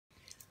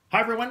Hi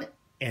everyone,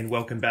 and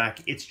welcome back.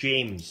 It's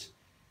James.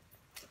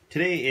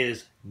 Today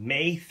is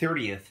May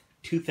 30th,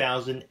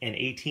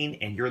 2018,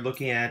 and you're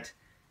looking at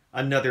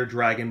another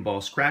Dragon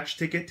Ball Scratch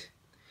ticket.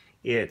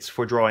 It's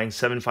for drawing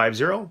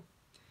 750.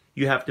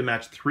 You have to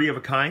match 3 of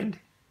a kind.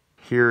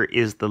 Here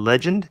is the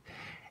legend,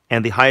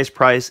 and the highest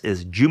prize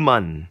is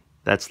Juman.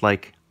 That's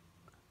like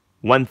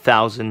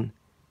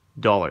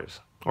 $1,000,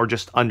 or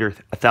just under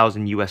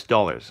 1,000 US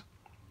dollars.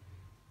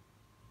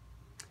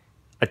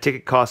 A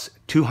ticket costs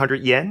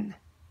 200 yen.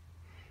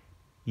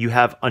 You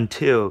have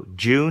until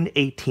June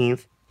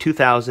 18th,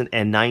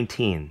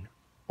 2019,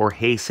 or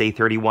Heisei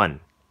 31,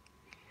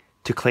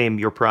 to claim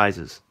your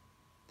prizes.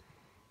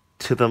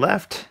 To the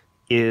left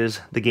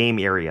is the game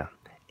area.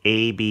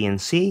 A, B,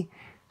 and C.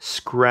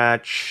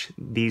 Scratch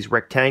these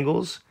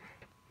rectangles.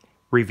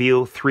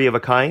 Reveal 3 of a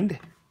kind.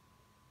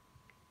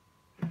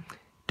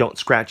 Don't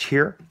scratch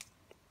here.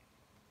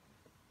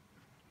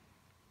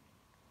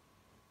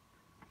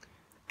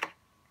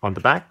 On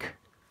the back,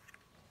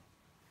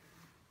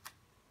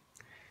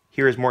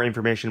 here is more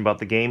information about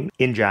the game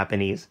in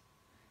Japanese.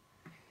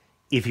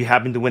 If you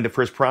happen to win the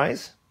first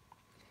prize,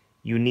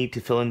 you need to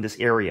fill in this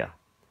area.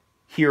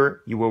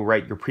 Here you will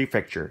write your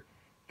prefecture,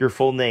 your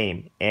full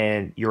name,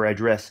 and your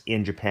address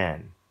in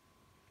Japan.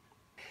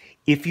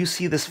 If you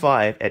see this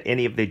 5 at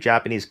any of the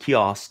Japanese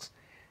kiosks,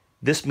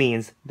 this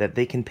means that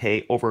they can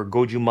pay over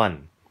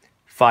gojuman,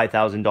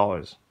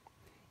 $5,000.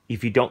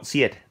 If you don't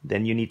see it,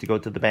 then you need to go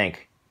to the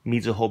bank,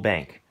 Mizuho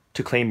Bank,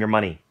 to claim your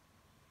money.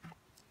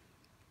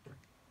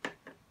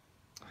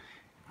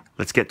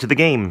 Let's get to the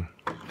game.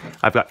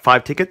 I've got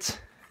 5 tickets.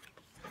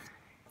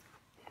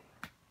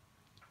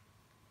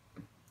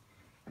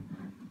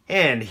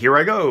 And here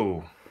I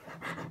go.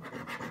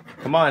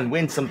 Come on,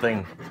 win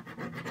something.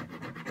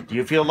 Do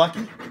you feel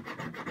lucky?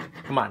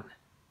 Come on.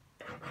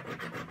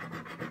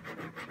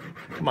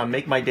 Come on,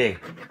 make my day.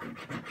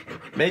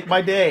 Make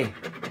my day.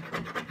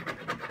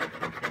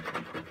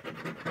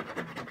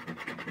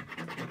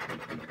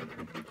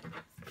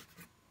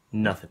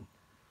 Nothing.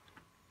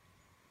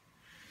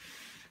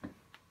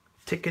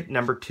 Ticket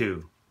number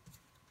 2.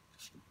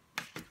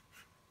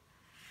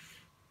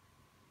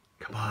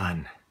 Come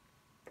on.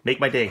 Make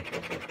my day.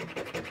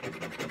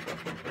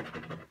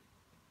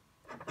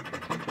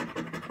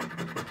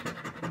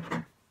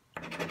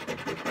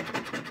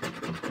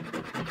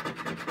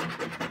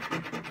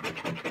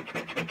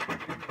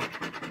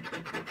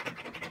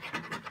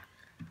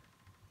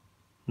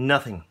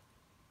 Nothing.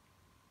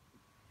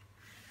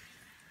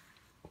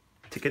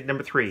 Ticket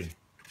number 3.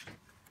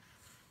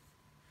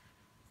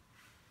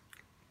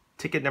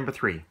 Ticket number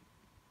 3.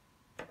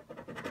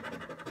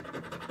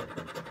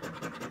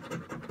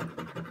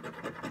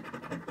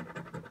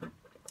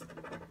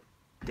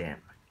 Damn.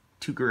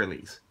 2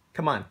 girlies.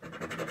 Come on.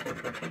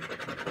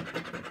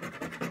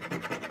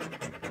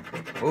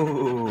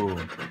 Oh,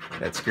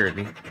 that scared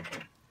me.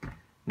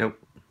 Nope.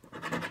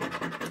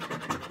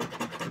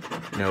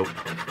 Nope.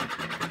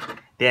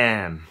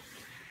 Damn.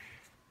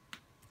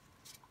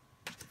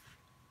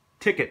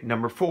 Ticket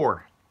number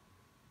 4.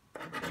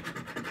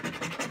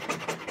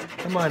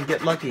 Come on,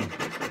 get lucky.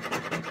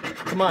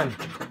 Come on.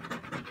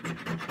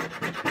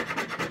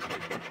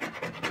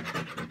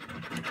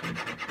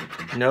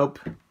 Nope.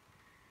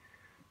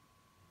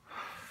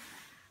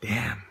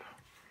 Damn.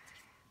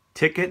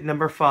 Ticket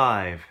number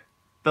 5.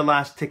 The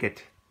last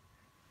ticket.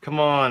 Come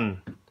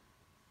on.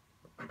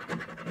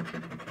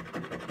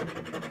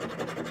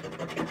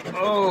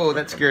 Oh,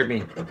 that scared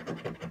me.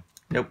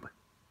 Nope.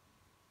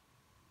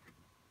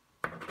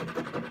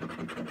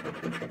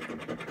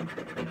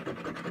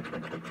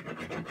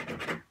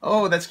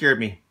 Oh, that scared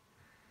me.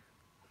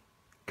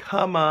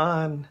 Come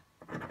on.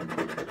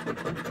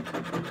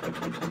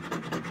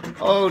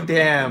 Oh,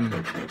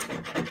 damn.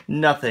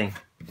 Nothing.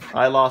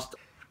 I lost.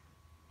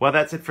 Well,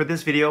 that's it for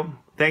this video.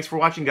 Thanks for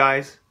watching,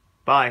 guys.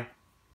 Bye.